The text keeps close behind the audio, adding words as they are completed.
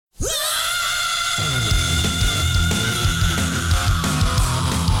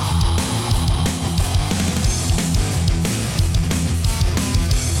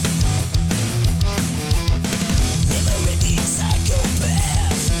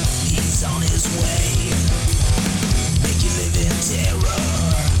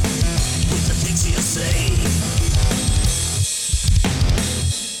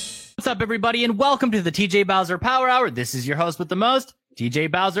up, everybody, and welcome to the TJ Bowser Power Hour. This is your host with the most, TJ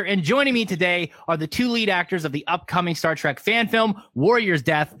Bowser, and joining me today are the two lead actors of the upcoming Star Trek fan film, Warrior's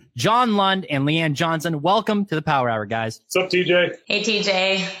Death, John Lund and Leanne Johnson. Welcome to the Power Hour, guys. What's up, TJ? Hey,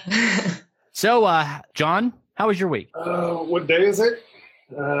 TJ. So, John, how was your week? What day is it?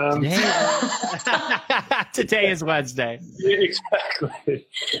 Today is Wednesday. Yeah, exactly.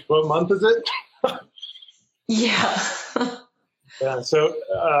 What month is it? Yeah. Yeah. So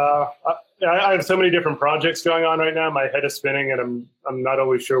I have so many different projects going on right now. My head is spinning, and I'm not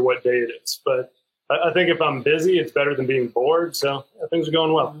always sure what day it is. But I think if I'm busy, it's better than being bored. So things are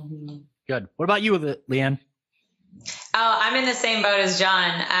going well. Good. What about you, Leanne? Oh, I'm in the same boat as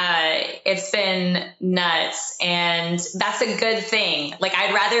John. It's been nuts, and that's a good thing. Like,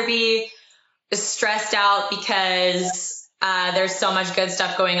 I'd rather be stressed out because there's so much good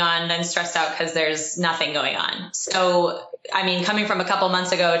stuff going on than stressed out because there's nothing going on. So, I mean, coming from a couple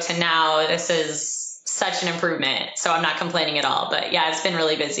months ago to now, this is such an improvement. So I'm not complaining at all. But yeah, it's been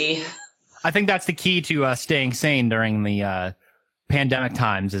really busy. I think that's the key to staying sane during the pandemic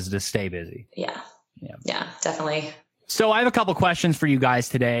times, is to stay busy. Yeah, definitely. So I have a couple questions for you guys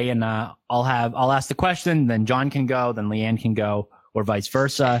today, and I'll ask the question, then John can go, then Leanne can go, or vice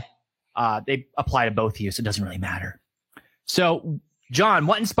versa. They apply to both of you, so it doesn't really matter. So, John,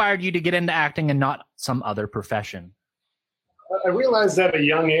 what inspired you to get into acting and not some other profession? I realized at a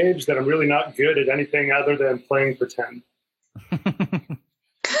young age that I'm really not good at anything other than playing pretend.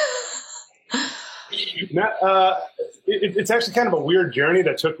 It's actually kind of a weird journey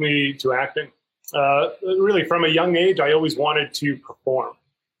that took me to acting. Really, from a young age, I always wanted to perform.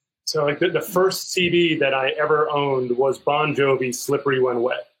 So, like the first CD that I ever owned was Bon Jovi's "Slippery When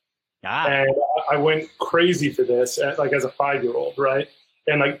Wet." And I went crazy for this, as a 5-year-old, right?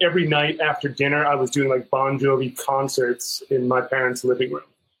 And like every night after dinner, I was doing like Bon Jovi concerts in my parents' living room.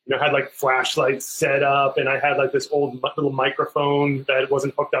 You know, I had like flashlights set up, and I had like this old little microphone that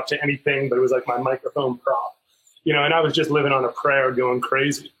wasn't hooked up to anything, but it was like my microphone prop. You know, and I was just living on a prayer, going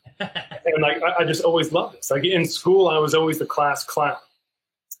crazy. And like I just always loved this. Like in school, I was always the class clown.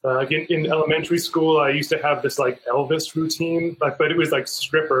 In elementary school, I used to have this like Elvis routine, but it was like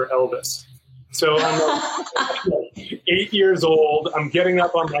stripper Elvis. So I'm like 8 years old. I'm getting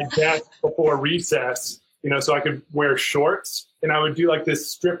up on my desk before recess, so I could wear shorts. And I would do like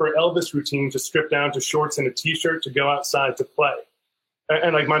this stripper Elvis routine to strip down to shorts and a T-shirt to go outside to play.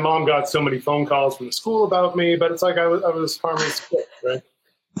 And like my mom got so many phone calls from the school about me, but it's like I was harmless kid, right?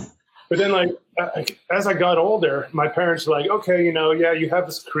 But then, like, as I got older, my parents were like, okay, you have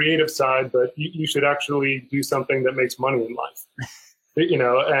this creative side, but you should actually do something that makes money in life.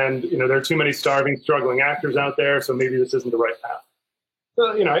 There are too many starving, struggling actors out there, so maybe this isn't the right path.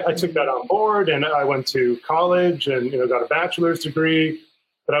 So, I took that on board, and I went to college and, got a bachelor's degree,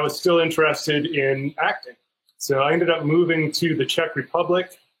 but I was still interested in acting. So I ended up moving to the Czech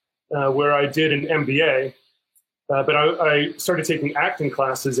Republic, where I did an MBA. But I started taking acting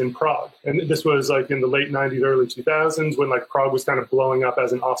classes in Prague. And this was like in the late 90s, early 2000s, when like Prague was kind of blowing up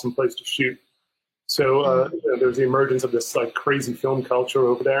as an awesome place to shoot. So there was the emergence of this like crazy film culture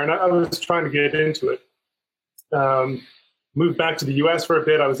over there. And I was trying to get into it. Moved back to the US for a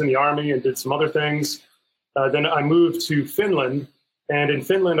bit. I was in the Army and did some other things. Then I moved to Finland. And in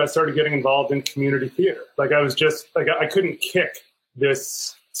Finland, I started getting involved in community theater. Like I was just like, I couldn't kick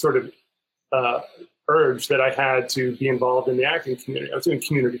this sort of urge that I had to be involved in the acting community. I was doing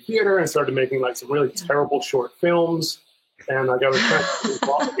community theater and started making like some really terrible short films. And like I was trying to be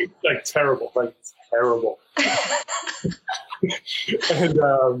involved, like terrible.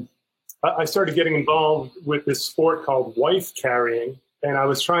 And I started getting involved with this sport called wife carrying. And I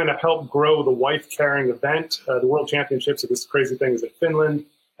was trying to help grow the wife carrying event. The World Championships of this crazy thing is in Finland.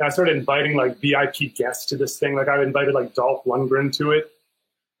 And I started inviting like VIP guests to this thing. Like I invited like Dolph Lundgren to it.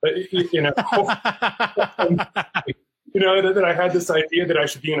 That I had this idea that I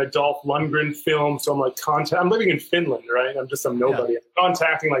should be in a Dolph Lundgren film. So I'm like, I'm living in Finland, right? I'm just some nobody. Yeah. I'm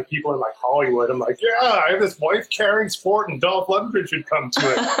contacting like people in like Hollywood. I'm like, yeah, I have this wife carrying sport and Dolph Lundgren should come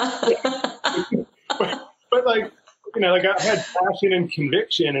to it. but like, I had passion and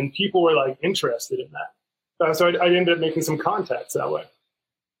conviction and people were like interested in that. So I ended up making some contacts that way.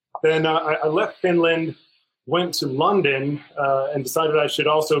 Then I left Finland, went to London and decided I should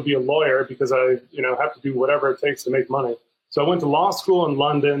also be a lawyer because I, have to do whatever it takes to make money. So I went to law school in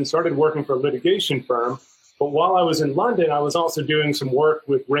London, started working for a litigation firm. But while I was in London, I was also doing some work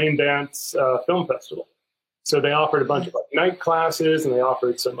with Raindance Film Festival. So they offered a bunch of like night classes and they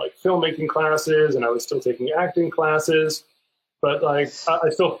offered some like filmmaking classes and I was still taking acting classes. But like I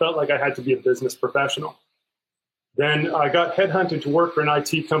still felt like I had to be a business professional. Then I got headhunted to work for an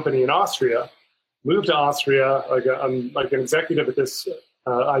IT company in Austria, moved to Austria. I'm like an executive at this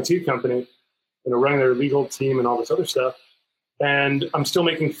IT company, running their legal team and all this other stuff. And I'm still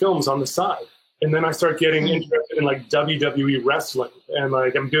making films on the side. And then I start getting interested in like WWE wrestling, and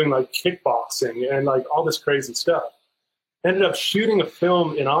like I'm doing like kickboxing and like all this crazy stuff. Ended up shooting a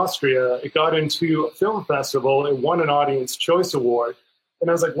film in Austria. It got into a film festival. It won an Audience Choice Award. And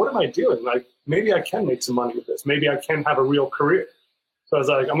I was like, what am I doing? Like, maybe I can make some money with this. Maybe I can have a real career. So I was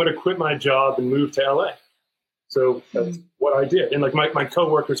like, I'm going to quit my job and move to LA. So that's what I did. And like my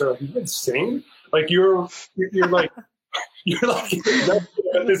coworkers are like, you're insane. Like you're like, you're like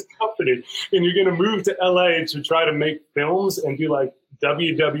at this company and you're going to move to LA to try to make films and do like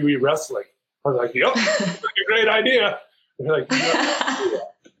WWE wrestling. I was like, yep, that's a great idea. And they're like, no.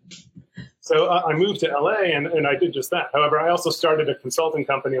 So I moved to LA and I did just that. However, I also started a consulting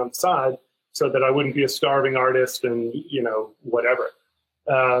company on the side so that I wouldn't be a starving artist and, whatever.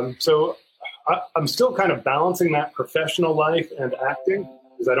 So I'm still kind of balancing that professional life and acting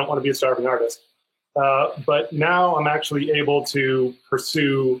because I don't want to be a starving artist. But now I'm actually able to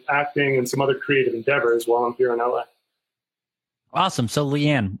pursue acting and some other creative endeavors while I'm here in LA. Awesome. So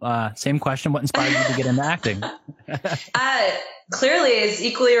Leanne, same question. What inspired you to get into acting? Clearly is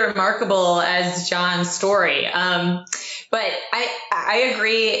equally remarkable as John's story. But I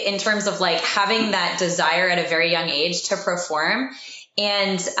agree in terms of like having that desire at a very young age to perform.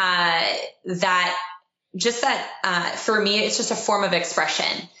 And that for me, it's just a form of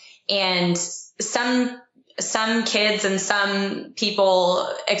expression. And some kids and some people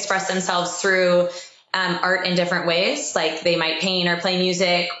express themselves through art in different ways. Like they might paint or play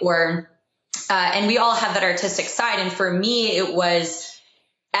music and we all have that artistic side. And for me, it was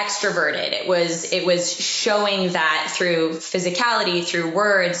extroverted. It was showing that through physicality, through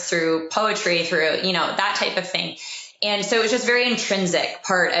words, through poetry, through, that type of thing. And so it was just very intrinsic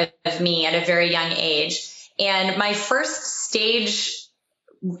part of me at a very young age. And my first stage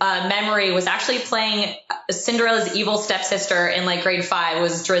memory was actually playing Cinderella's evil stepsister in like grade 5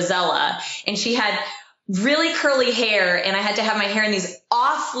 was Drizella. And she had really curly hair and I had to have my hair in these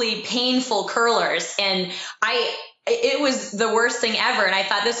awfully painful curlers. And it was the worst thing ever. And I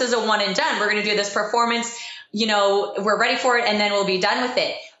thought, this is a one and done. We're going to do this performance, we're ready for it and then we'll be done with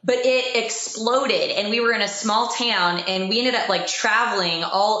it. But it exploded and we were in a small town and we ended up like traveling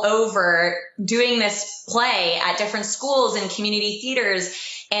all over doing this play at different schools and community theaters.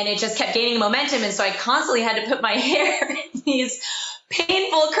 And it just kept gaining momentum. And so I constantly had to put my hair in these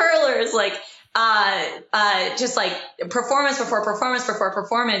painful curlers, like, just like performance before performance before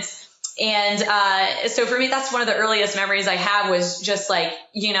performance. And, so for me, that's one of the earliest memories I have was just like,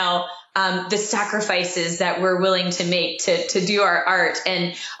 the sacrifices that we're willing to make to do our art.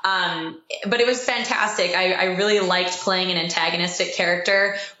 And, but it was fantastic. I really liked playing an antagonistic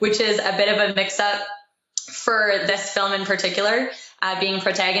character, which is a bit of a mix up for this film in particular, being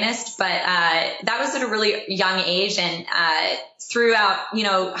protagonist. But, that was at a really young age. And, throughout,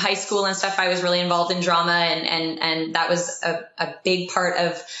 high school and stuff, I was really involved in drama and that was a big part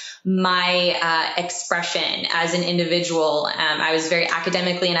of my expression as an individual. I was very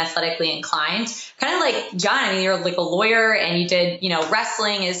academically and athletically inclined, kind of like John. I mean, you're like a lawyer and you did,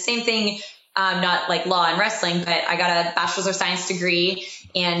 wrestling is same thing, not like law and wrestling, but I got a bachelor's of science degree.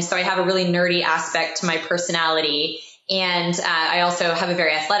 And so I have a really nerdy aspect to my personality. And I also have a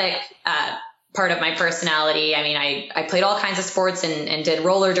very athletic part of my personality. I mean, I played all kinds of sports and did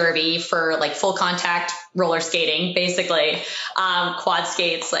roller derby for like full contact roller skating, basically, quad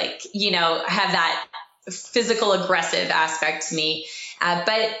skates, like, I have that physical aggressive aspect to me.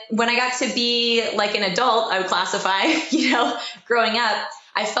 But when I got to be like an adult, I would classify, growing up,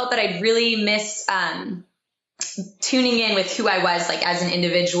 I felt that I'd really miss tuning in with who I was like as an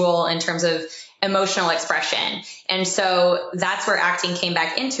individual in terms of emotional expression. And so that's where acting came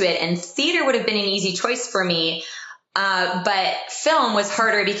back into it. And theater would have been an easy choice for me. But film was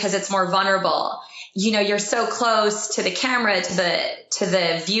harder because it's more vulnerable. You're so close to the camera, to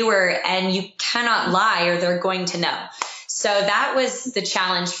the viewer, and you cannot lie or they're going to know. So that was the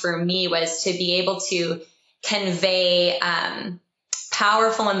challenge for me, was to be able to convey,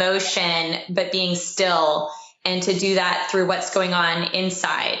 powerful emotion, but being still, and to do that through what's going on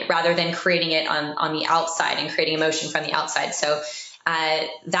inside rather than creating it on the outside and creating emotion from the outside. So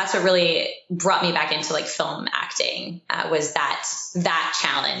that's what really brought me back into like film acting, was that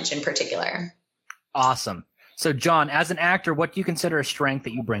challenge in particular. Awesome. So John, as an actor, what do you consider a strength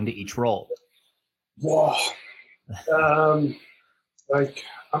that you bring to each role? Whoa. Like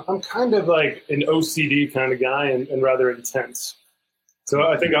I'm kind of like an OCD kind of guy and rather intense. So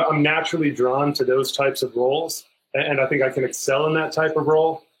I think I'm naturally drawn to those types of roles. and I think I can excel in that type of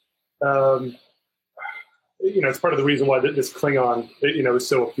role. It's part of the reason why this Klingon, is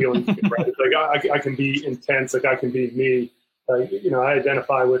so appealing to me, right? It's like I can be intense, like I can be me. I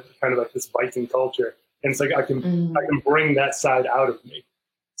identify with kind of like this Viking culture, and it's like I can bring that side out of me.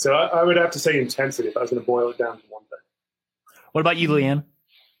 So I would have to say intensity if I was going to boil it down to one thing. What about you, Leanne?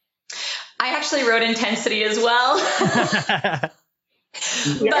 I actually wrote intensity as well.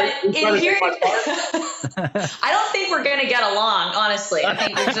 But in hearing, I don't think we're going to get along, honestly. I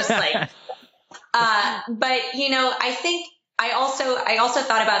think we're just like, but I think I also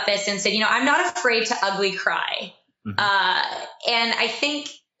thought about this and said, I'm not afraid to ugly cry. Mm-hmm. And I think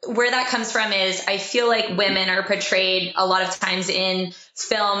where that comes from is I feel like women are portrayed a lot of times in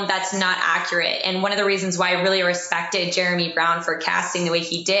film that's not accurate. And one of the reasons why I really respected Jeremy Brown for casting the way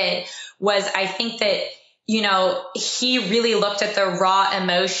he did was I think that, he really looked at the raw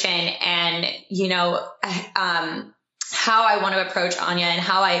emotion and, how I want to approach Anya and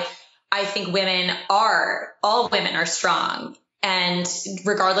how I think all women are strong. And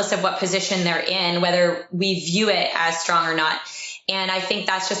regardless of what position they're in, whether we view it as strong or not. And I think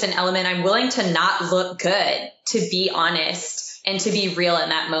that's just an element I'm willing to not look good, to be honest and to be real in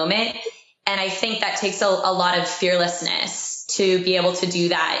that moment. And I think that takes a lot of fearlessness to be able to do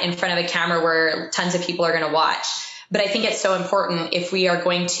that in front of a camera where tons of people are going to watch. But I think it's so important if we are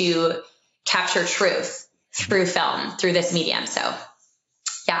going to capture truth through film, through this medium. So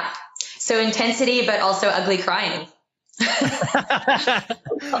yeah. So intensity, but also ugly crying.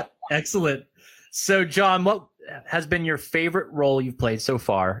 Excellent. So John, what has been your favorite role you've played so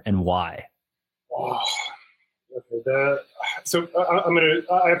far and why? I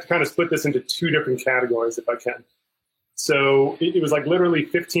have to kind of split this into two different categories if I can. So it was like literally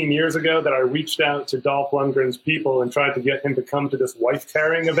 15 years ago that I reached out to Dolph Lundgren's people and tried to get him to come to this wife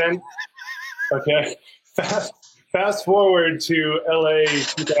carrying event. Okay. Fast forward to LA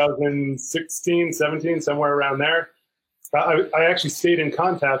 2016, 17, somewhere around there. I actually stayed in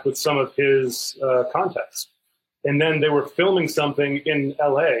contact with some of his contacts. And then they were filming something in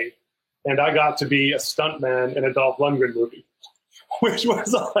LA, and I got to be a stuntman in a Dolph Lundgren movie, which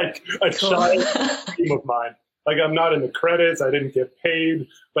was like a child dream of mine. Like, I'm not in the credits, I didn't get paid,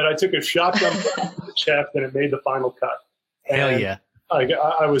 but I took a shotgun to the chest and it made the final cut. Hell yeah.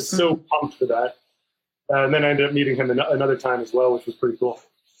 I was so pumped for that. And then I ended up meeting him another time as well, which was pretty cool.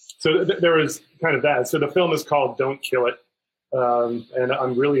 So there was kind of that. So the film is called Don't Kill It. And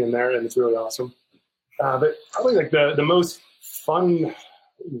I'm really in there, and it's really awesome. But probably like the most fun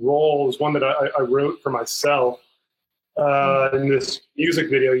role is one that I wrote for myself in this music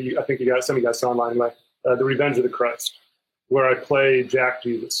video. I think some of you guys saw online, like The Revenge of the Christ, where I play Jack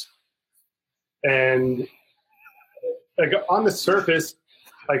Jesus. And like on the surface,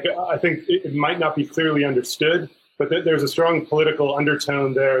 like I think it might not be clearly understood, but there's a strong political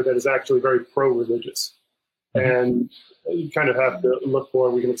undertone there that is actually very pro-religious. And you kind of have to look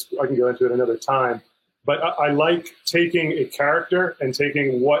for it. I can go into it another time. But I like taking a character and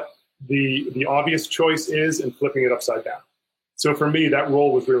taking what the obvious choice is and flipping it upside down. So for me, that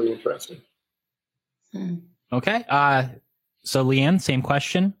role was really interesting. Okay. So Leanne, same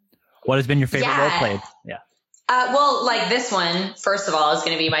question. What has been your favorite role played? Yeah. Well, like this one, first of all, is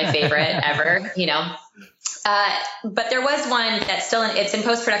going to be my favorite ever, but there was one that's it's in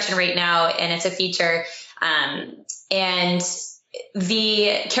post-production right now, and it's a feature. And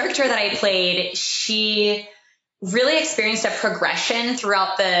the character that I played, she really experienced a progression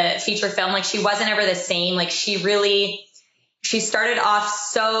throughout the feature film. Like, she wasn't ever the same. Like, she started off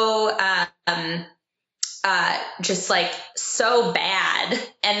so, just like so bad.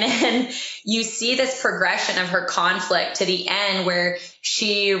 And then you see this progression of her conflict to the end where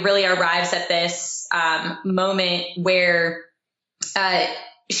she really arrives at this, moment where,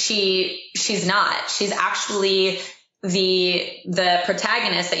 she's actually the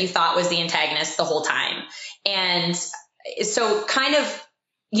protagonist that you thought was the antagonist the whole time. And so kind of,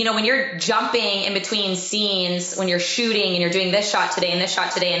 when you're jumping in between scenes, when you're shooting and you're doing this shot today and this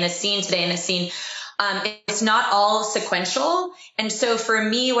shot today and this scene today and this scene, it's not all sequential. And so for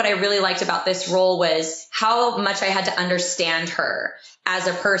me, what I really liked about this role was how much I had to understand her as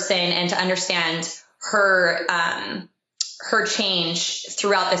a person and to understand her change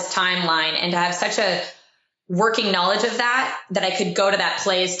throughout this timeline, and to have such a working knowledge of that I could go to that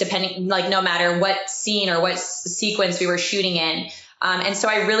place depending, like, no matter what scene or what sequence we were shooting in. And so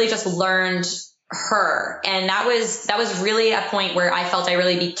I really just learned her. And that was really a point where I felt I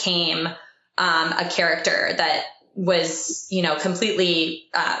really became a character that was, completely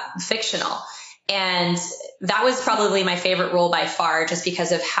fictional. And that was probably my favorite role by far, just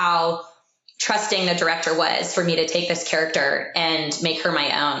because of how trusting the director was for me to take this character and make her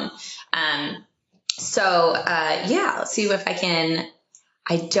my own. Let's see if I can.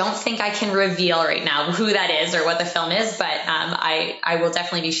 I don't think I can reveal right now who that is or what the film is, but I will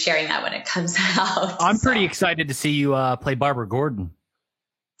definitely be sharing that when it comes out. I'm pretty excited to see you play Barbara Gordon.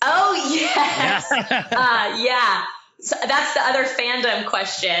 Oh, yes. Yeah. So that's the other fandom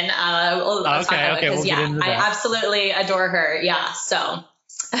question. We'll talk about it, because I absolutely adore her. Yeah. So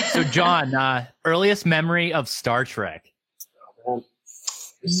John, earliest memory of Star Trek.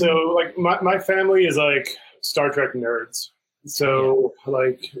 So like my family is like Star Trek nerds. So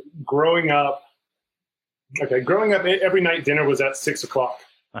like growing up, every night dinner was at 6 o'clock.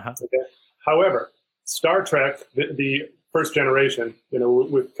 Uh-huh. Okay. However, Star Trek, the first generation,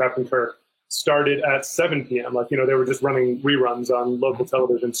 with Captain Kirk, started at 7 p.m. Like, they were just running reruns on local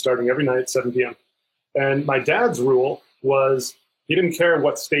television starting every night at 7 p.m. And my dad's rule was he didn't care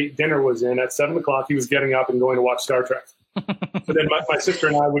what state dinner was in. At 7 o'clock, he was getting up and going to watch Star Trek. So then my sister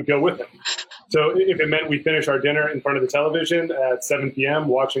and I would go with him. So if it meant we finish our dinner in front of the television at 7 p.m.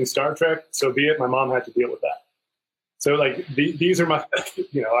 watching Star Trek, so be it. My mom had to deal with that. So like these are my,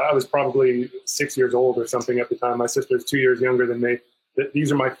 I was probably 6 years old or something at the time. My sister's 2 years younger than me.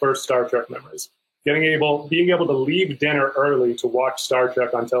 These are my first Star Trek memories. Being able to leave dinner early to watch Star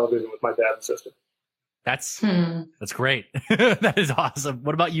Trek on television with my dad and sister. That's great. That is awesome.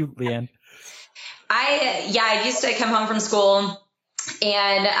 What about you, Leanne? I used to come home from school,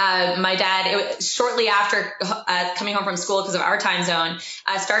 and my dad, shortly after coming home from school, because of our time zone,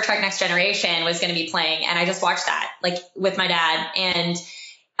 Star Trek Next Generation was going to be playing, and I just watched that with my dad. And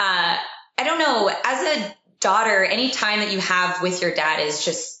I don't know, as a daughter, any time that you have with your dad is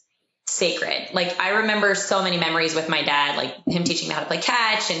just sacred. Like, I remember so many memories with my dad, like him teaching me how to play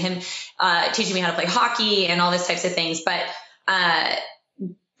catch and him teaching me how to play hockey and all those types of things. But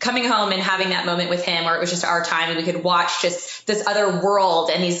coming home and having that moment with him where it was just our time and we could watch just this other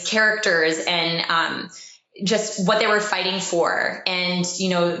world and these characters and just what they were fighting for, and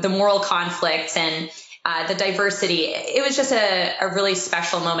the moral conflicts and the diversity. It was just a really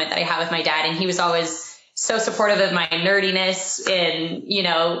special moment that I had with my dad, and he was always so supportive of my nerdiness and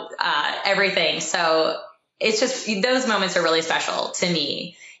everything. So it's just, those moments are really special to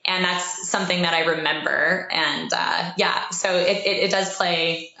me. And that's something that I remember. And so it does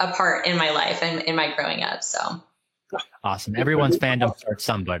play a part in my life and in my growing up. So awesome. Everyone's fandom starts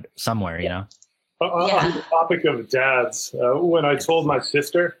somewhere, On the topic of dads, when I told my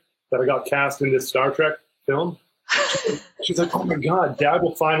sister that I got cast in this Star Trek film, she's like, "Oh my God, Dad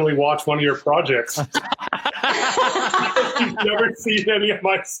will finally watch one of your projects." She's never seen any of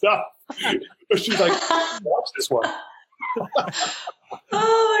my stuff. But she's like, "Watch this one."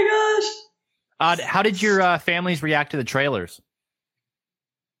 Oh my gosh. How did your families react to the trailers?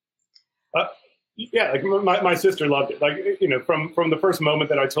 Like my sister loved it. Like, from the first moment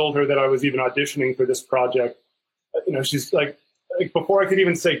that I told her that I was even auditioning for this project, she's like before I could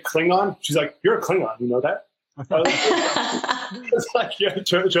even say Klingon, she's like, "You're a Klingon, you know that?" It's like, yeah,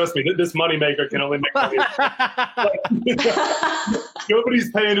 trust me, this moneymaker can only make money. Nobody's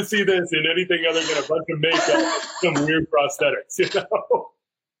paying to see this in anything other than a bunch of makeup, some weird prosthetics,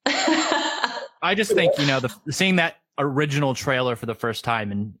 I just think, seeing that original trailer for the first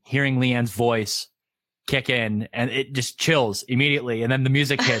time and hearing Leanne's voice kick in, and it just chills immediately, and then the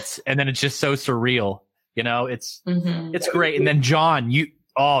music hits, and then it's just so surreal. It's great. And then John, you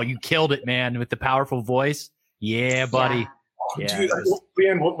killed it, man, with the powerful voice. Yeah, buddy. Yeah. Dude,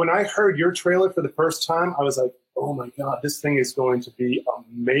 Leanne, when I heard your trailer for the first time, I was like, "Oh my God, this thing is going to be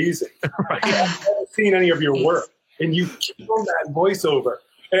amazing." Right. I haven't seen any of your work, and you killed that voiceover.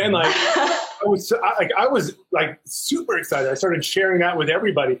 And I was super excited. I started sharing that with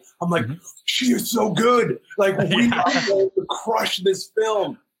everybody. I'm like, "She is so good. Like, we are going to crush this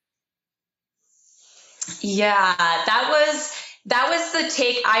film." Yeah, that was the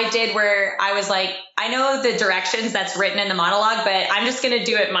take I did, where I was like, I know the directions that's written in the monologue, but I'm just going to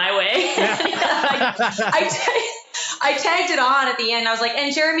do it my way. I tagged it on at the end. I was like,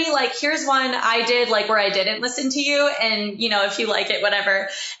 "And Jeremy, here's one I did, where I didn't listen to you. And, if you like it, whatever."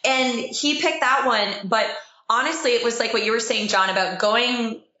 And he picked that one. But honestly, it was like what you were saying, John, about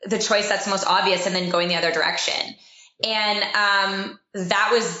going the choice that's most obvious and then going the other direction. And that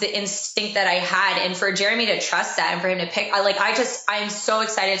was the instinct that I had. And for Jeremy to trust that and for him to pick, I'm so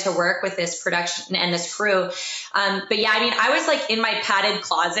excited to work with this production and this crew. But yeah, I was in my padded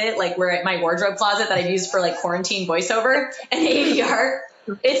closet, where my wardrobe closet that I've used for quarantine voiceover and ADR.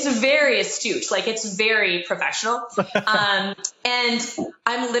 It's very astute. It's very professional. And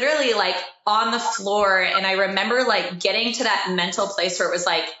I'm literally on the floor. And I remember getting to that mental place where it was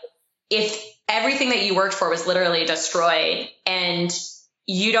if everything that you worked for was literally destroyed and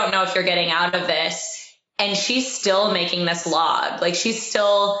you don't know if you're getting out of this, and she's still making this log, like she's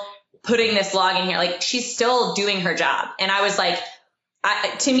still putting this log in here, like she's still doing her job. And I was like,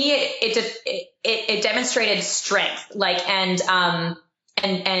 to me, it demonstrated strength, like, and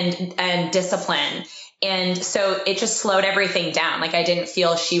discipline. And so it just slowed everything down. Like I didn't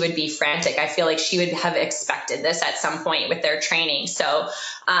feel she would be frantic. I feel like she would have expected this at some point with their training. So,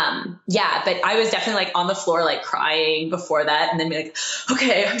 yeah, but I was definitely like on the floor, like crying before that, and then be like,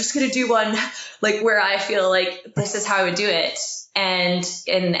 okay, I'm just going to do one, like where I feel like this is how I would do it. And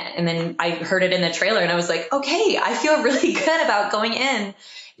then I heard it in the trailer and I was like, okay, I feel really good about going in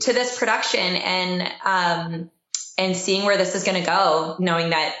to this production and seeing where this is going to go,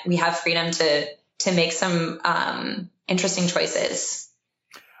 knowing that we have freedom to make some interesting choices.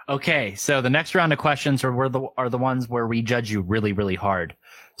 Okay, so the next round of questions are the ones where we judge you really, really hard.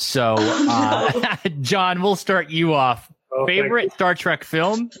 So, John, we'll start you off. Favorite Star Trek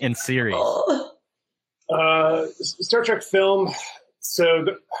film and series? Star Trek film. So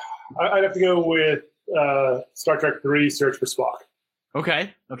I'd have to go with Star Trek 3: Search for Spock.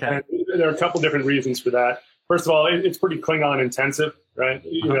 Okay. And there are a couple different reasons for that. First of all, it's pretty Klingon intensive, right?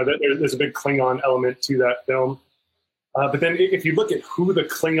 You know, there's a big Klingon element to that film. But then if you look at who the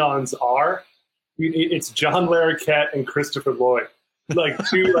Klingons are, it's John Larroquette and Christopher Lloyd, like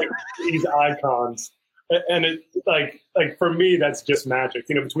two like these icons. And it like for me, that's just magic.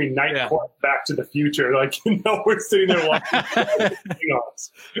 You know, between Night Court, Back to the Future, like we're sitting there watching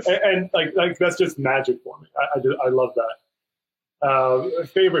Klingons, and like that's just magic for me. I love that.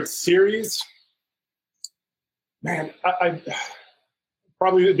 Favorite series. Man, I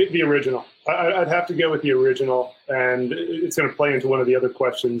probably the original. I'd have to go with the original, and it's going to play into one of the other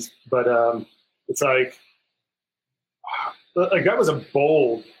questions. But it's like that was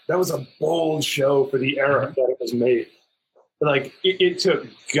a bold show for the era that it was made. Like it took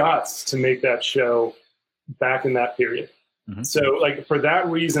guts to make that show back in that period. Mm-hmm. So like for that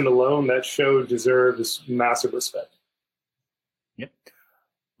reason alone, that show deserves massive respect. Yep.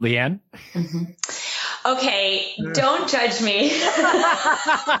 Leanne? Mm-hmm. Okay, don't judge me.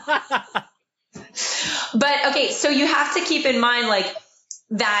 But okay, so you have to keep in mind like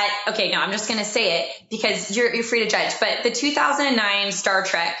that. Okay, no, I'm just going to say it because you're free to judge. But the 2009 Star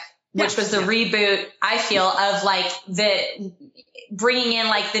Trek, which was the reboot, I feel, of like the bringing in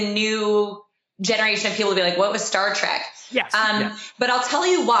like the new generation of people to be like, what was Star Trek? Yes. But I'll tell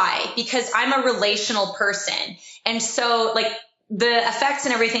you why, because I'm a relational person. And so like the effects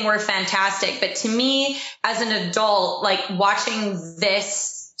and everything were fantastic. But to me as an adult, like watching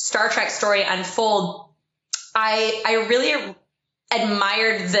this Star Trek story unfold, I really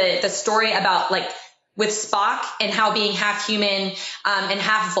admired the story about like with Spock and how being half human and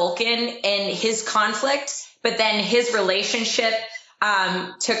half Vulcan and his conflict, but then his relationship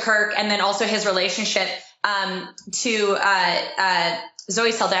to Kirk, and then also his relationship to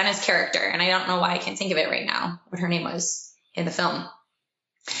Zoe Saldana's character. And I don't know why I can't think of it right now, what her name was in the film.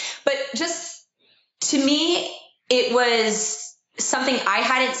 But just to me, it was something I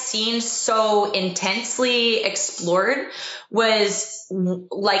hadn't seen so intensely explored, was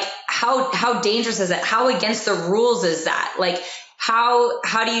like how dangerous is it? How against the rules is that? Like how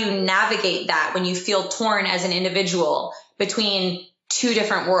do you navigate that when you feel torn as an individual between two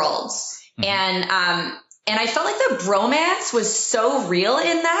different worlds? Mm-hmm. And I felt like the bromance was so real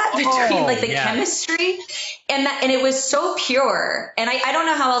in that between like the chemistry and it was so pure. And I don't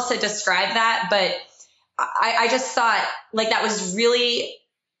know how else to describe that, but I just thought like that was really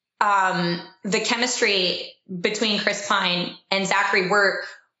the chemistry between Chris Pine and Zachary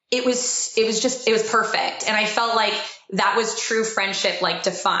it was perfect. And I felt like that was true friendship, like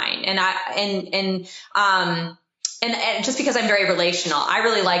defined. And just because I'm very relational, I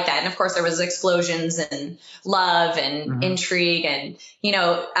really like that. And of course there was explosions and love and intrigue and,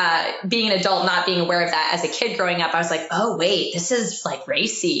 being an adult, not being aware of that as a kid growing up, I was like, oh wait, this is like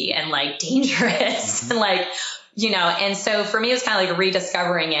racy and like dangerous and like, and so for me, it was kind of like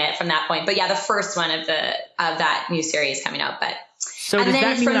rediscovering it from that point. But yeah, the first one of that new series coming out, but. So does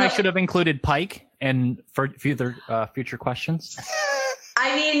that mean I should have included Pike and for future questions?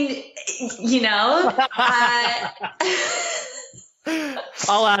 I mean,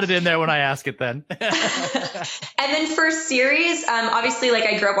 I'll add it in there when I ask it then. And then for series, obviously, like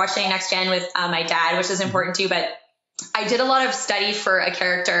I grew up watching Next Gen with my dad, which is important too, but I did a lot of study for a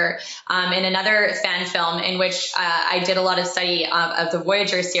character in another fan film in which I did a lot of study of the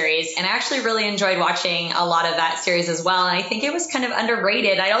Voyager series. And I actually really enjoyed watching a lot of that series as well. And I think it was kind of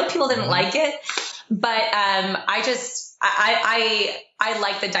underrated. I know people didn't like it, but I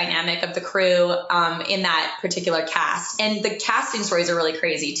like the dynamic of the crew in that particular cast, and the casting stories are really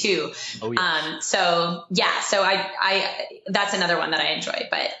crazy too. Oh, yeah. So I that's another one that I enjoy.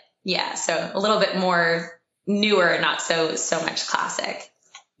 But yeah, so a little bit more newer, not so much classic.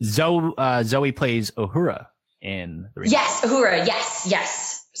 Zoe plays Uhura in the remake. Yes, Uhura.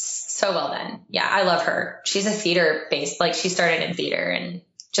 Yes, so well done. Yeah, I love her. She's a theater based, like she started in theater, and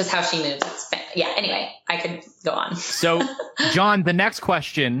just how she moves. Yeah. Anyway, I could go on. So, John, the next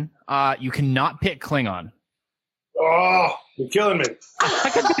question, you cannot pick Klingon. Oh, you're killing me.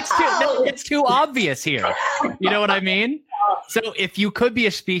 It's too obvious here. You know what I mean? So, if you could be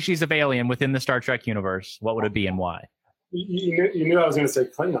a species of alien within the Star Trek universe, what would it be and why? You knew I was going to say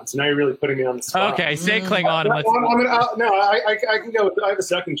Klingon, so now you're really putting me on the spot. Okay, say Klingon. I can go with. I have a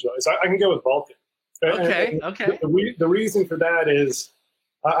second choice. I can go with Vulcan. Okay. The reason for that is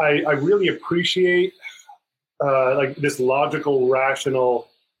I really appreciate like this logical, rational,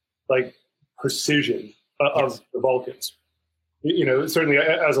 like precision of the Vulcans. You know, certainly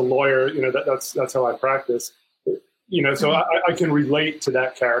as a lawyer, you know that's how I practice. You know, so I can relate to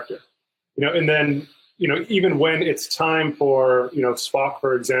that character. You know, and then you know even when it's time for Spock,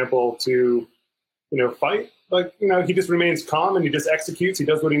 for example, to fight. Like, he just remains calm and he just executes. He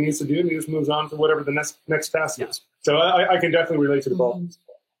does what he needs to do and he just moves on to whatever the next task is. So I can definitely relate to the Vulcans.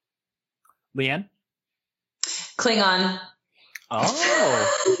 Leanne? Klingon.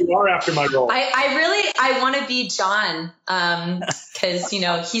 Oh. You are after my role. I want to be John because,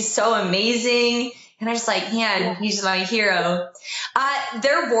 he's so amazing. And I just like, man, he's my hero.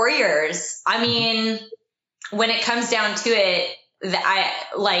 They're warriors. I mean, when it comes down to it,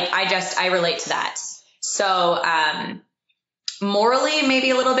 I relate to that. So, morally, maybe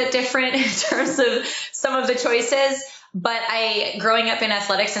a little bit different in terms of some of the choices, but growing up in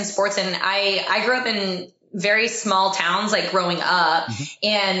athletics and sports, and I grew up in very small towns, like growing up,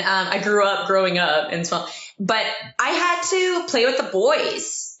 and, I grew up growing up in small, but I had to play with the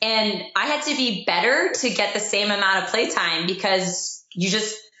boys and I had to be better to get the same amount of playtime because you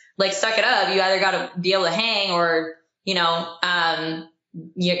just like suck it up. You either got to be able to hang or,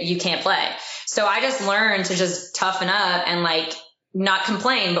 you can't play. So I just learned to just toughen up and like not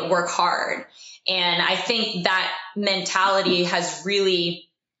complain, but work hard. And I think that mentality has really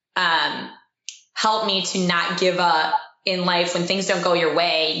helped me to not give up in life. When things don't go your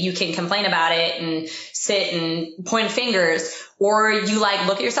way, you can complain about it and sit and point fingers, or you like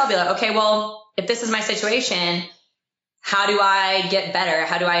look at yourself, be like, okay, well, if this is my situation, how do I get better?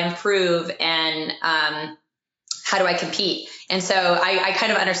 How do I improve? And how do I compete? And so I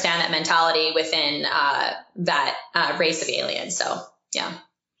kind of understand that mentality within that race of aliens. So, yeah.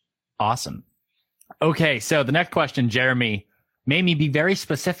 Awesome. Okay, so the next question, Jeremy, made me be very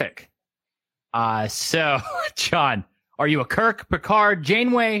specific. So, John, are you a Kirk, Picard,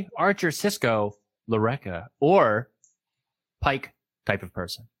 Janeway, Archer, Sisko, Lorca, or Pike type of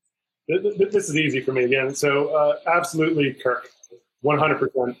person? This is easy for me again. So, absolutely Kirk.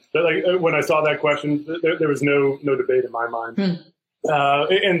 100%. Like when I saw that question, there was no debate in my mind.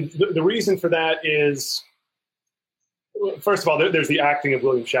 And the reason for that is, first of all, there's the acting of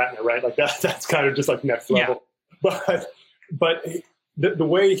William Shatner, right? Like that's kind of just like next level. Yeah. But the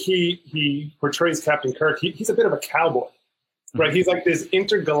way he portrays Captain Kirk, he's a bit of a cowboy, right? He's like this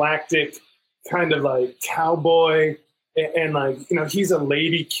intergalactic kind of like cowboy. And like, he's a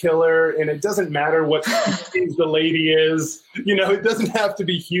lady killer, and it doesn't matter what species the lady is. It doesn't have to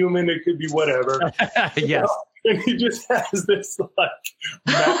be human. It could be whatever. Yes. And he just has this like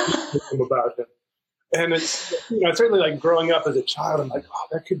magnetism about him. And it's, certainly like growing up as a child, I'm like, oh,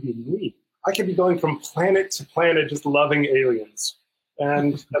 that could be me. I could be going from planet to planet just loving aliens.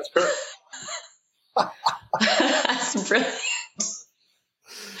 And that's perfect. That's brilliant.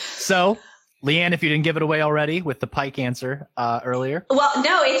 So, Leanne, if you didn't give it away already with the Pike answer earlier. Well,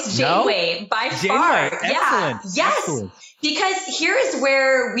 no, it's Janeway by far. Excellent. Yeah. Yes. Excellent. Because here is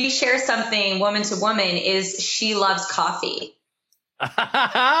where we share something woman to woman is she loves coffee.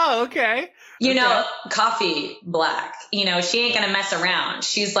 Okay. Coffee black. She ain't going to mess around.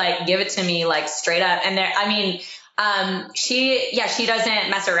 She's like, give it to me like straight up. And she doesn't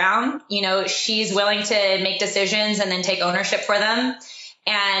mess around. She's willing to make decisions and then take ownership for them.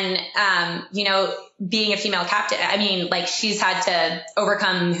 And, being a female captain, she's had to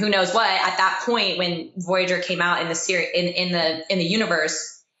overcome who knows what at that point when Voyager came out in the series, in the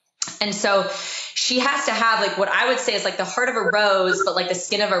universe. And so she has to have like what I would say is like the heart of a rose, but like the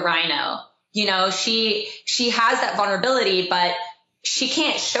skin of a rhino. She has that vulnerability, but she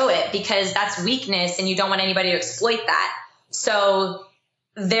can't show it because that's weakness and you don't want anybody to exploit that. So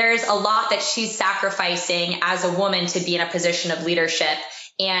there's a lot that she's sacrificing as a woman to be in a position of leadership.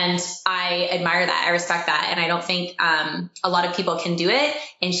 And I admire that. I respect that. And I don't think a lot of people can do it.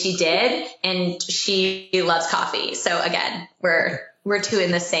 And she did. And she loves coffee. So again, we're two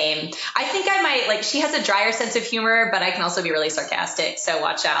in the same. I think I might, like, she has a drier sense of humor, but I can also be really sarcastic. So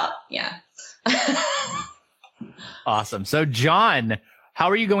watch out. Yeah. Awesome. So John, how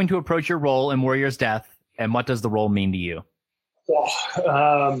are you going to approach your role in Warrior's Death? And what does the role mean to you?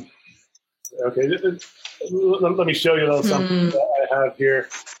 Okay. Let me show you a little something that I have here.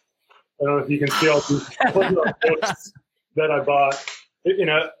 I don't know if you can see all these books that I bought. You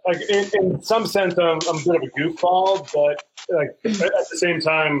know, like in some sense, I'm a bit of a goofball, but like at the same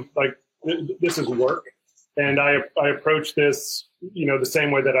time, like this is work, and I approach this, you know, the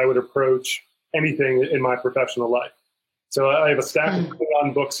same way that I would approach anything in my professional life. So I have a stack of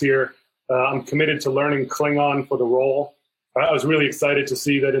Klingon books here. I'm committed to learning Klingon for the role. I was really excited to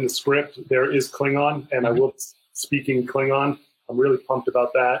see that in the script there is Klingon, and I will be speaking Klingon. I'm really pumped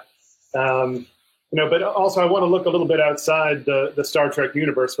about that. You know, but also I want to look a little bit outside the Star Trek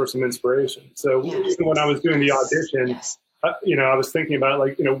universe for some inspiration. So even when I was doing the audition, you know, I was thinking about,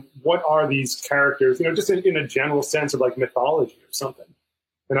 like, you know, what are these characters, you know, just in a general sense of like mythology or something.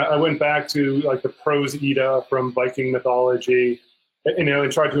 And I went back to like the prose Edda from Viking mythology, you know,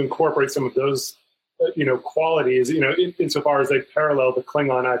 and tried to incorporate some of those, you know, qualities, you know, insofar as they parallel the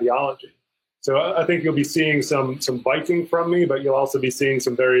Klingon ideology. So I think you'll be seeing some Viking from me, but you'll also be seeing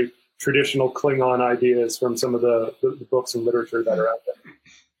some very traditional Klingon ideas from some of the books and literature that are out there.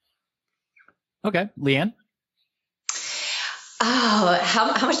 Okay. Leanne? Oh,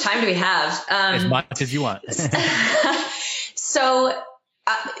 how much time do we have? As much as you want. So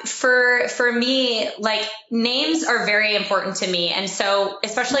for me, like, names are very important to me. And so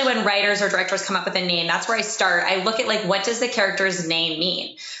especially when writers or directors come up with a name, that's where I start. I look at, like, what does the character's name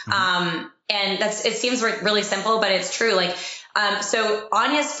mean? And it seems really simple, but it's true. Like, so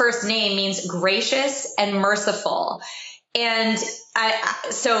Anya's first name means gracious and merciful. And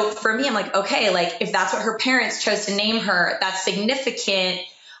so for me, I'm like, okay, like, if that's what her parents chose to name her, that's significant.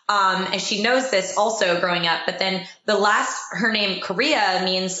 And she knows this also growing up, but then her name, Korea,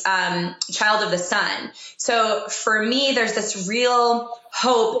 means child of the sun. So for me, there's this real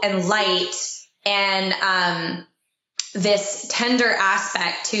hope and light and this tender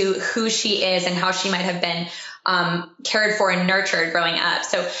aspect to who she is and how she might have been cared for and nurtured growing up.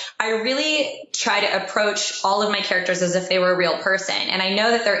 So I really try to approach all of my characters as if they were a real person. And I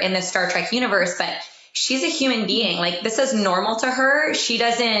know that they're in the Star Trek universe, but she's a human being. Like, this is normal to her. She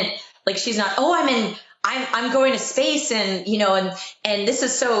doesn't, like, she's not, I'm going to space and, you know, and this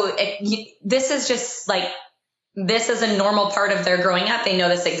is this is just like, this is a normal part of their growing up. They know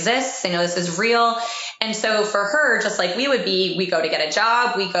this exists. They know this is real. And so for her, just like we would be, we go to get a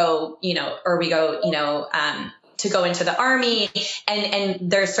job, we go, you know, to go into the army, and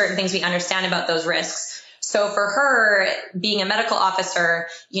there's certain things we understand about those risks. So for her, being a medical officer,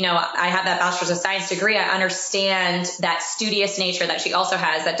 you know, I have that Bachelor's of Science degree. I understand that studious nature that she also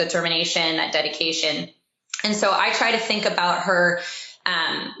has, that determination, that dedication. And so I try to think about her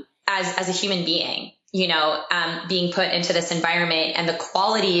as a human being, you know, being put into this environment, and the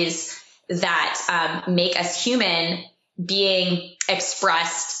qualities that make us human being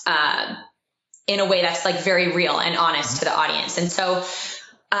expressed in a way that's, like, very real and honest to the audience. And so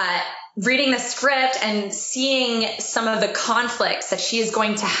reading the script and seeing some of the conflicts that she is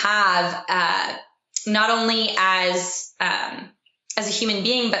going to have, not only as a human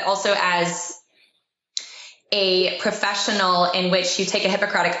being, but also as a professional, in which you take a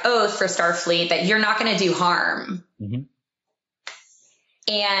Hippocratic oath for Starfleet that you're not going to do harm. Mm-hmm.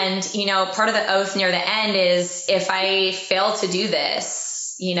 And, you know, part of the oath near the end is, if I fail to do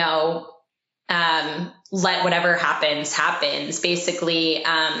this, you know, let whatever happens, basically.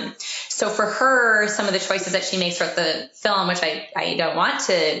 So for her, some of the choices that she makes throughout the film, which I don't want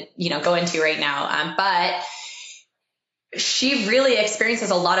to, you know, go into right now, but she really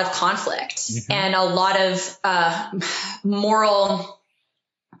experiences a lot of conflict and a lot of moral,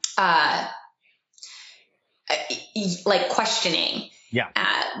 like, questioning. Yeah.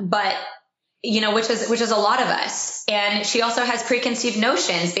 But, you know, which is a lot of us. And she also has preconceived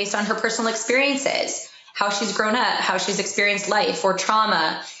notions based on her personal experiences, how she's grown up, how she's experienced life or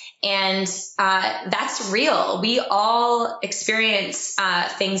trauma. And that's real. We all experience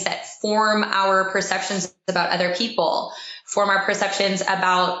things that form our perceptions about other people, form our perceptions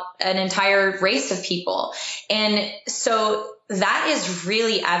about an entire race of people. And so that is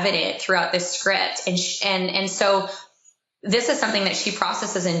really evident throughout this script. And so this is something that she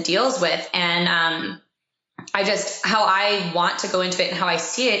processes and deals with. And how I want to go into it and how I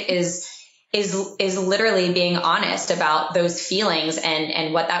see it is literally being honest about those feelings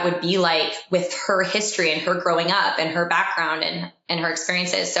and what that would be like with her history and her growing up and her background and her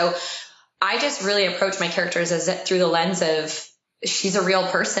experiences. So I just really approach my characters as through the lens of she's a real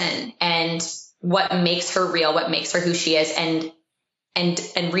person and what makes her real, what makes her who she is, and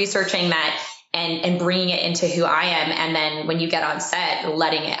researching that and bringing it into who I am. And then when you get on set,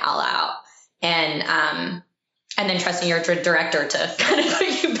 letting it all out and then trusting your director to kind of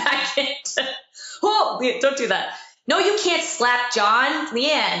put you back into, oh, don't do that. No, you can't slap John,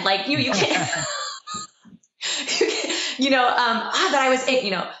 Leanne. Like you can't, that I was,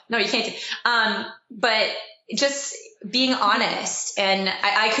 no, you can't. But just being honest, and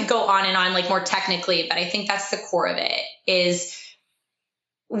I could go on and on like more technically, but I think that's the core of it is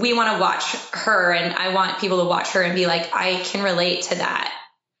we want to watch her, and I want people to watch her and be like, I can relate to that.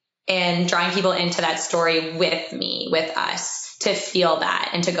 And drawing people into that story with me, with us, to feel that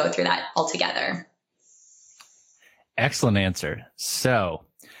and to go through that all together. Excellent answer. So,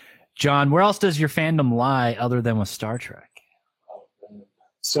 John, where else does your fandom lie other than with Star Trek?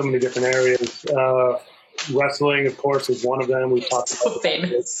 So many different areas. Wrestling, of course, is one of them. We talked so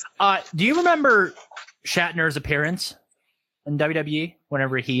famous. Do you remember Shatner's appearance in WWE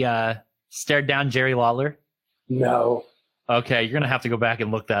whenever he stared down Jerry Lawler? No. Okay, you're gonna have to go back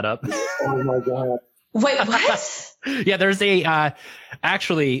and look that up. Oh my god! Wait, what? Yeah, there's a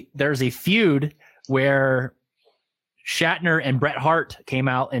feud where Shatner and Bret Hart came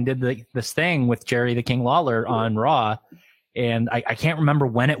out and did this thing with Jerry the King Lawler on Raw, and I can't remember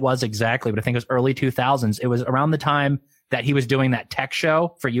when it was exactly, but I think it was early 2000s. It was around the time that he was doing that tech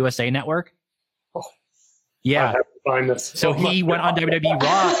show for USA Network. Oh, yeah, I have to find this. So he went on WWE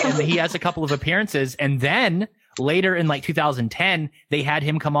Raw, and he has a couple of appearances, and then later in like 2010, they had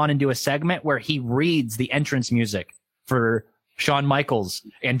him come on and do a segment where he reads the entrance music for Shawn Michaels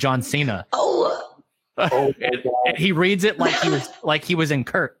and John Cena. Oh, and he reads it like he was in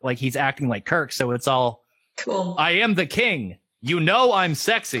Kirk, like he's acting like Kirk. So it's all cool. I am the king. You know I'm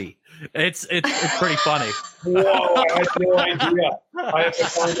sexy. It's pretty funny. Whoa! I had no idea. I have to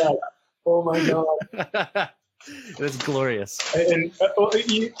find out. Oh my god! It was glorious. And do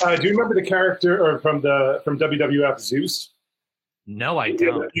you remember the character from WWF, Zeus? No, I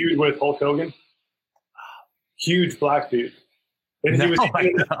don't. Feud with Hulk Hogan. Huge black dude. And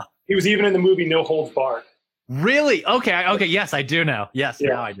he was even in the movie No Holds Barred. Really? Okay. Yes, I do now. Yes, yeah.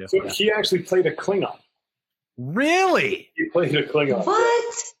 Now I do. So he actually played a Klingon. Really? He played a Klingon.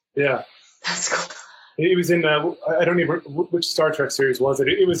 What? Yeah. That's cool. It was in, I don't even, which Star Trek series was it?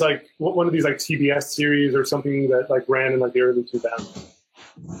 It was like one of these like TBS series or something that like ran in like the early 2000s.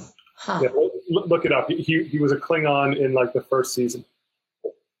 Huh. Yeah, look it up. He was a Klingon in like the first season.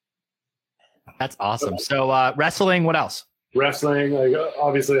 That's awesome. So wrestling, what else? Wrestling, like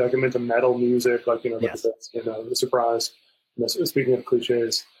obviously like I'm into metal music, like, yes. The Surprise. Speaking of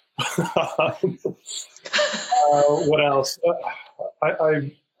cliches. What else?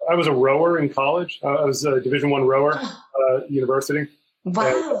 I was a rower in college. I was a Division I rower at university.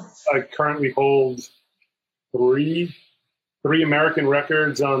 Wow. I currently hold three American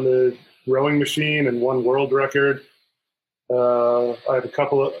records on the rowing machine and one world record. I have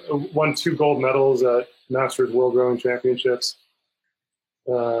won 2 gold medals at Masters World Rowing Championships.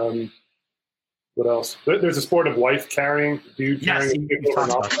 What else? There's a sport of wife carrying, dude carrying.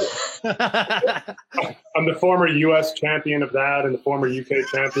 I'm the former U.S. champion of that and the former UK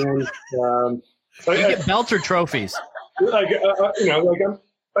champion. You get belts or trophies?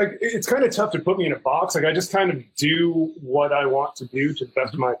 It's kind of tough to put me in a box. Like I just kind of do what I want to do to the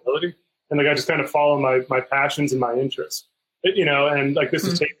best of my ability, and like I just kind of follow my passions and my interests. And like this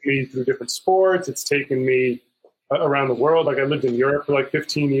has taken me through different sports. It's taken me around the world. Like I lived in Europe for like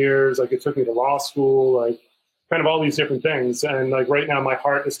 15 years. Like it took me to law school, like kind of all these different things. And like right now my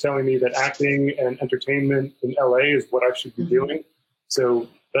heart is telling me that acting and entertainment in LA is what I should be doing. So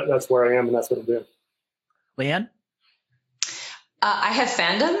that's where I am and that's what I'm doing. Leanne? I have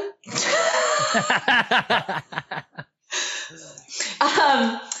fandom.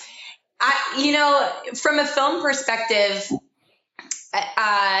 From a film perspective,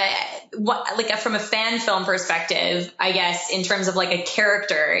 from a fan film perspective, I guess, in terms of like a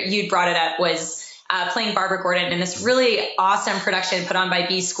character, you brought it up, was playing Barbara Gordon in this really awesome production put on by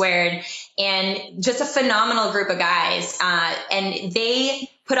B Squared, and just a phenomenal group of guys. And they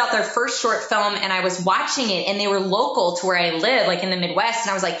put out their first short film, and I was watching it, and they were local to where I live, like in the Midwest.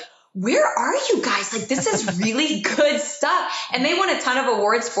 And I was like, where are you guys? Like, this is really good stuff. And they won a ton of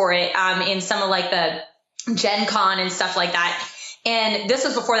awards for it in some of like the Gen Con and stuff like that. And this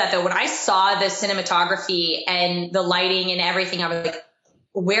was before that though. When I saw the cinematography and the lighting and everything, I was like,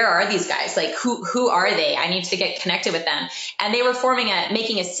 where are these guys? Like, who are they? I need to get connected with them. And they were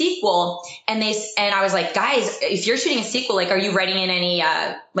making a sequel. And I was like, guys, if you're shooting a sequel, like, are you writing in any,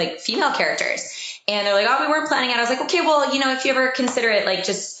 like female characters? And they're like, oh, we weren't planning it. I was like, okay, well, if you ever consider it, like,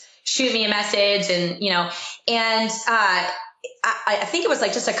 just shoot me a message and, and, I think it was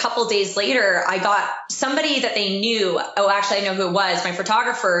like just a couple days later, I got somebody that they knew. Oh, actually, I know who it was. My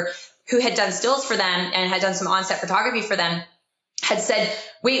photographer who had done stills for them and had done some on-set photography for them had said,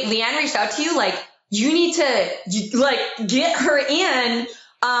 wait, Leanne reached out to you. Like, you need to like get her in.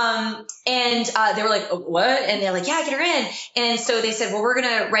 And they were like, what? And they're like, yeah, get her in. And so they said, well, we're going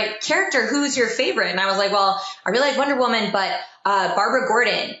to write character. Who's your favorite? And I was like, well, I really like Wonder Woman, but, Barbara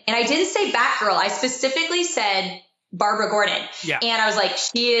Gordon. And I didn't say Batgirl. I specifically said Barbara Gordon. Yeah. And I was like,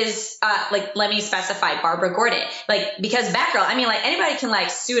 she is, like, let me specify Barbara Gordon. Like, because Batgirl, I mean, like, anybody can like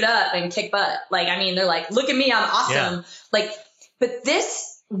suit up and kick butt. Like, I mean, they're like, look at me, I'm awesome. Yeah. Like, but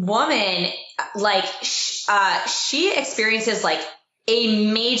this woman, like, she experiences like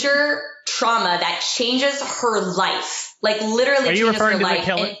a major trauma that changes her life. Like, literally changes her life. Are you referring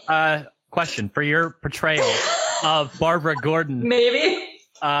to the question for your portrayal of Barbara Gordon? Maybe.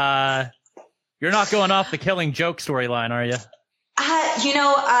 You're not going off the Killing Joke storyline, are you?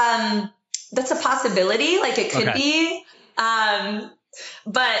 That's a possibility. Like, it could be.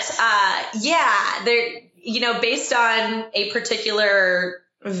 But yeah, there, based on a particular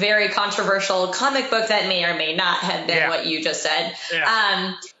very controversial comic book that may or may not have been what you just said.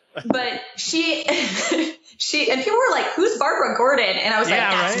 Yeah. But she, and people were like, who's Barbara Gordon? And I was like,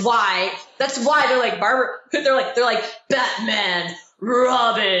 that's why they're like they're like Batman,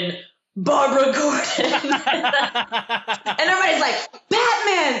 Robin, Barbara Gordon. And everybody's like,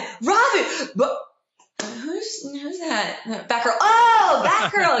 Batman, Robin, but who's that? Batgirl. Oh,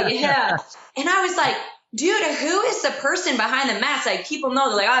 Batgirl. Yeah. And I was like, dude, who is the person behind the mask? Like, people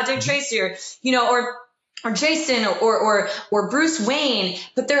know, they're like, oh, Dick Tracy, or Jason or Bruce Wayne,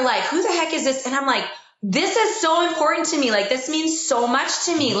 but they're like, who the heck is this? And I'm like, this is so important to me. Like, this means so much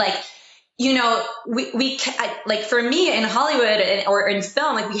to me. Like, like, for me in Hollywood or in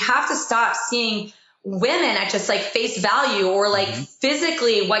film, like, we have to stop seeing women at just like face value or like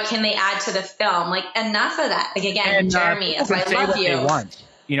physically, what can they add to the film? Like, enough of that. Like, again, Jeremy, I love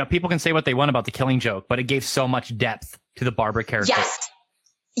you. People can say what they want about the Killing Joke, but it gave so much depth to the Barbara character.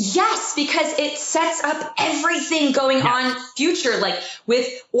 Yes, because it sets up everything going on future, like with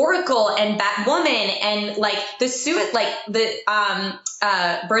Oracle and Batwoman and like the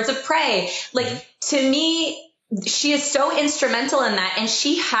Birds of Prey. Like, to me, she is so instrumental in that. And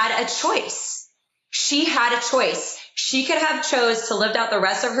she had a choice. She could have chose to live out the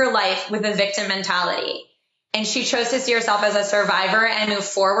rest of her life with a victim mentality. And she chose to see herself as a survivor and move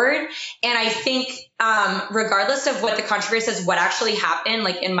forward. And I think, regardless of what the controversy is, what actually happened,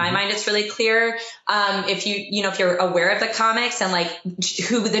 like, in my mind, it's really clear. If if you're aware of the comics and like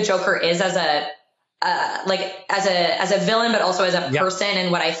who the Joker is as a villain, but also as a person, and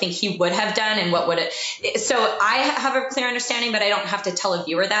what I think he would have done and what would it. So I have a clear understanding, but I don't have to tell a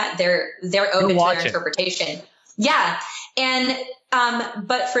viewer that. They're open to their interpretation. Yeah. And,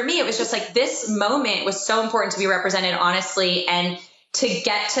 but for me, it was just like, this moment was so important to be represented honestly, and to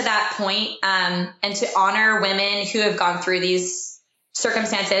get to that point, and to honor women who have gone through these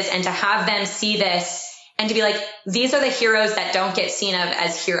circumstances, and to have them see this and to be like, these are the heroes that don't get seen of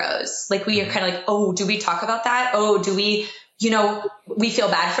as heroes. Like, we are kind of like, oh, do we talk about that? Oh, do we, we feel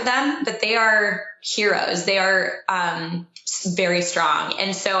bad for them, but they are heroes. They are, very strong.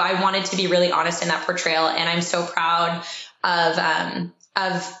 And so I wanted to be really honest in that portrayal. And I'm so proud of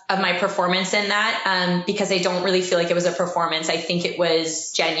my performance in that, because I don't really feel like it was a performance. I think it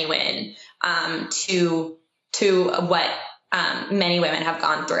was genuine, to what, many women have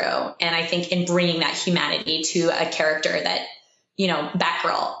gone through. And I think in bringing that humanity to a character that,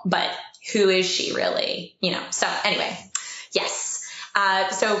 Batgirl, but who is she really? So anyway, yes.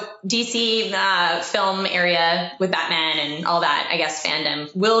 So DC film area with Batman and all that, I guess,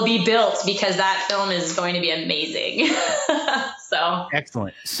 fandom will be built, because that film is going to be amazing. So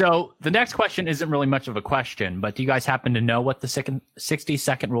excellent. So the next question isn't really much of a question, but do you guys happen to know what the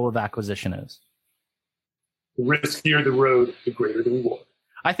 60-second rule of acquisition is? The riskier the road, the greater the reward.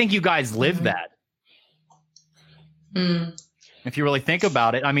 I think you guys live that. If you really think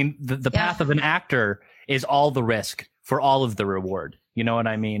about it, I mean, the path of an actor is all the risk for all of the reward. You know what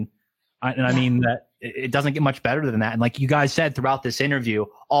I mean? I mean that it doesn't get much better than that. And like you guys said throughout this interview,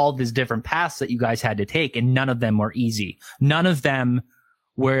 all these different paths that you guys had to take, and none of them were easy. None of them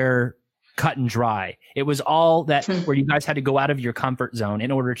were cut and dry. It was all that where you guys had to go out of your comfort zone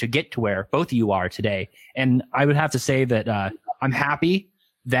in order to get to where both of you are today. And I would have to say that I'm happy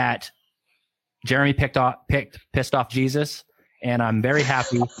that Jeremy pissed off Jesus, and I'm very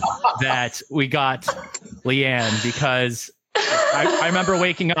happy that we got Leanne, because I remember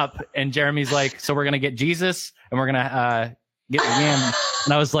waking up and Jeremy's like, so we're going to get Jesus and we're going to get Leanne.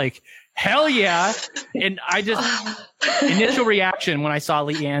 And I was like, hell yeah. And I just, initial reaction when I saw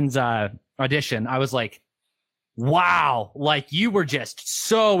Leanne's audition, I was like, wow, like you were just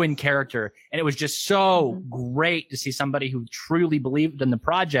so in character. And it was just so great to see somebody who truly believed in the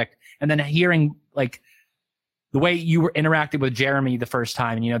project. And then hearing like the way you were interacted with Jeremy the first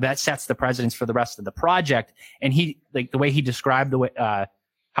time, and, you know, that sets the precedence for the rest of the project. And he, like the way he described the way,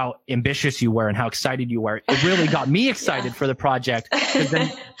 how ambitious you were and how excited you were, it really got me excited for the project. Because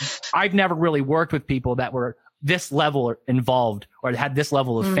then I've never really worked with people that were this level involved or had this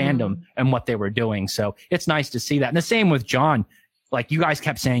level of fandom and what they were doing. So it's nice to see that. And the same with John. Like you guys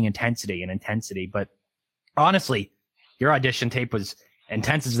kept saying intensity, but honestly, your audition tape was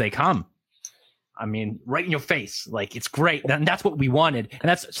intense as they come. I mean, right in your face. Like, it's great. And that's what we wanted. And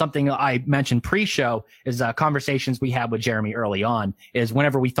that's something I mentioned pre-show is conversations we had with Jeremy early on is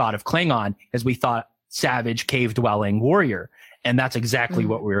whenever we thought of Klingon, is we thought savage, cave-dwelling warrior. And that's exactly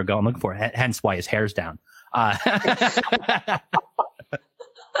what we were looking for. Hence why his hair's down. But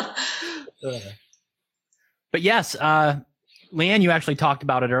yes, Leanne, you actually talked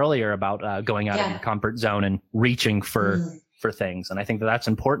about it earlier about going out of your comfort zone and reaching for things. And I think that that's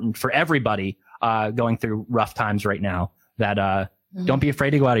important for everybody going through rough times right now, that don't be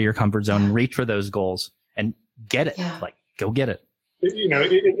afraid to go out of your comfort zone and reach for those goals and get it. Like, go get it. You know,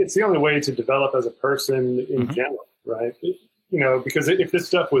 it's the only way to develop as a person in general, right? You know, because if this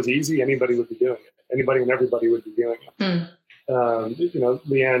stuff was easy, anybody would be doing it. Anybody and everybody would be doing it. You know,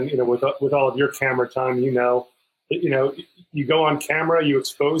 Leanne, you know, with all of your camera time, you know, you go on camera, you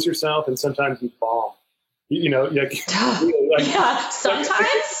expose yourself, and sometimes you bomb. You know, like sometimes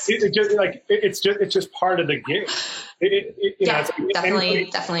it's just part of the game.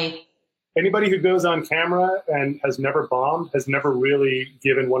 Definitely. Anybody who goes on camera and has never bombed has never really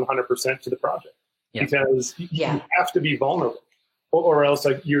given 100% to the project, because you have to be vulnerable, or else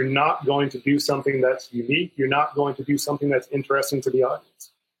like you're not going to do something that's unique. You're not going to do something that's interesting to the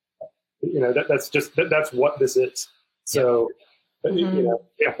audience. You know, that's what this is. So, you know,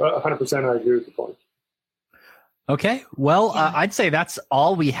 100%. I agree with the point. Okay. Well, I'd say that's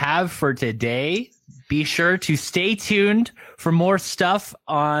all we have for today. Be sure to stay tuned for more stuff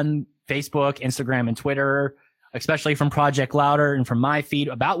on Facebook, Instagram, and Twitter, especially from Project Louder and from my feed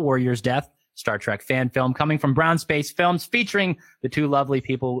about Warrior's Death, Star Trek fan film coming from Brown Space Films, featuring the two lovely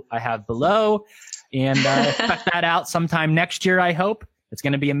people I have below. And check that out sometime next year, I hope. It's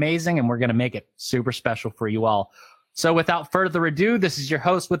going to be amazing, and we're going to make it super special for you all. So without further ado, this is your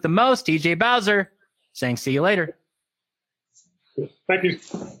host with the most, TJ Bowser, saying see you later. Thank you.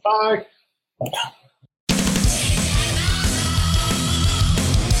 Bye.